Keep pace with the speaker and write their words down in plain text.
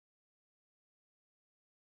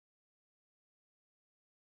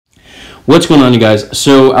What's going on, you guys?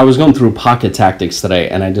 So I was going through Pocket Tactics today,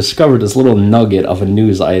 and I discovered this little nugget of a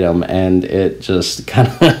news item, and it just kind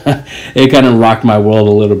of rocked my world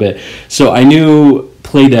a little bit. So I knew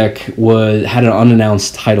Playdeck had an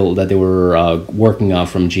unannounced title that they were working on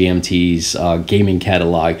from GMT's gaming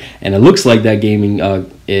catalog, and it looks like that gaming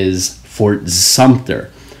is Fort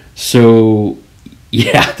Sumter. So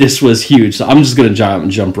yeah, this was huge. So I'm just going to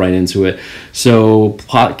jump right into it. So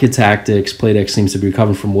Pocket Tactics, Playdeck seems to be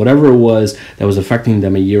recovering from whatever it was that was affecting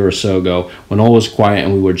them a year or so ago when all was quiet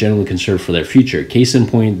and we were generally concerned for their future. Case in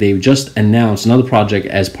point, they've just announced another project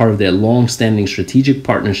as part of their long-standing strategic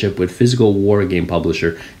partnership with physical war game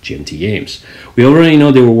publisher GMT Games. We already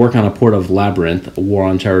know they were working on a port of Labyrinth, War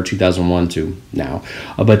on Terror 2001 to now.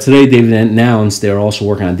 But today they've announced they're also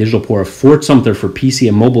working on a digital port of Fort Sumter for PC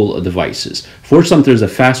and mobile devices. Fort Sumter is a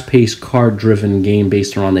fast-paced, card-driven game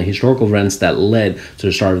based around the historical events that led to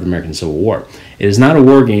the start of the American Civil War. It is not a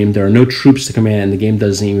war game. There are no troops to command, and the game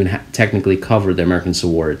doesn't even technically cover the American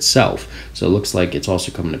Civil War itself. So it looks like it's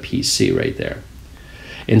also coming to PC right there.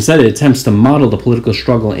 Instead, it attempts to model the political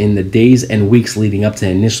struggle in the days and weeks leading up to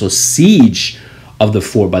the initial siege of the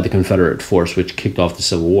fort by the Confederate force, which kicked off the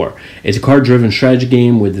Civil War. It's a card-driven strategy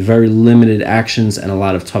game with very limited actions and a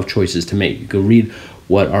lot of tough choices to make. You can read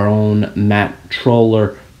what our own Matt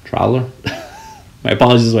Troller, my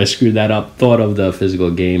apologies if I screwed that up, thought of the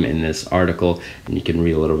physical game in this article, and you can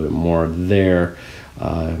read a little bit more there.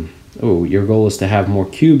 Your goal is to have more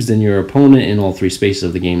cubes than your opponent in all three spaces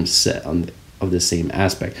of the game set of the same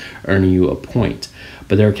aspect, earning you a point.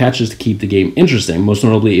 But there are catches to keep the game interesting. Most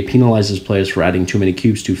notably, it penalizes players for adding too many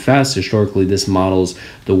cubes too fast. Historically, this models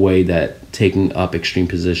the way that taking up extreme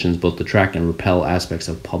positions both detract and repel aspects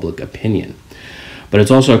of public opinion. But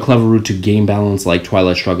it's also a clever route to game balance like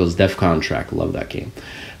Twilight Struggle's DEFCON track. Love that game.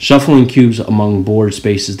 Shuffling cubes among board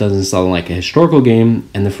spaces doesn't sound like a historical game,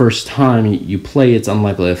 and the first time you play, it's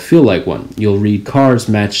unlikely to feel like one. You'll read cards,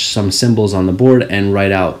 match some symbols on the board, and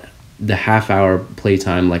write out the half-hour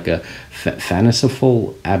playtime like a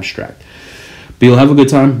fanciful abstract. But you'll have a good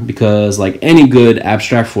time because, like any good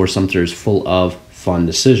abstract, Fort Sumter is full of fun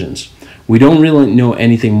decisions. We don't really know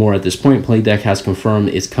anything more at this point. Playdeck has confirmed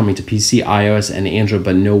it's coming to PC, iOS, and Android,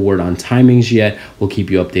 but no word on timings yet. We'll keep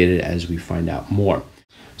you updated as we find out more.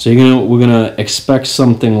 So we're gonna expect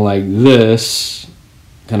something like this,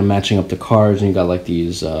 kind of matching up the cards, and you got like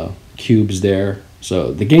these cubes there.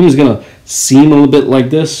 So the game is gonna seem a little bit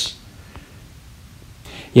like this.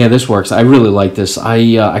 Yeah, this works. I really like this.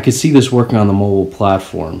 I could see this working on the mobile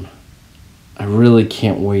platform. I really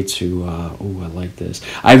can't wait to, I like this.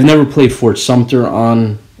 I've never played Fort Sumter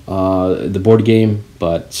on the board game,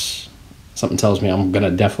 but something tells me I'm going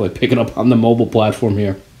to definitely pick it up on the mobile platform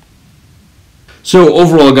here. So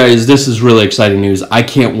overall, guys, this is really exciting news. I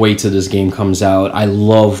can't wait till this game comes out. I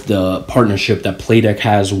love the partnership that Playdeck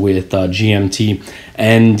has with GMT.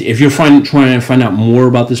 And if you're trying to find out more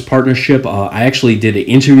about this partnership, I actually did an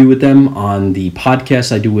interview with them on the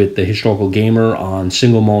podcast I do with the Historical Gamer on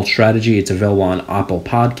single malt strategy. It's available on Apple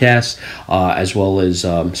Podcasts, as well as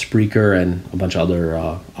Spreaker and a bunch of other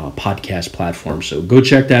podcast platforms. So go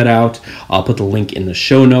check that out. I'll put the link in the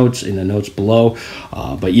show notes, in the notes below.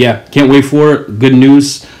 But yeah, can't wait for it. Good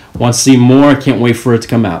news. Want to see more? Can't wait for it to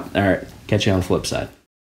come out. All right, catch you on the flip side.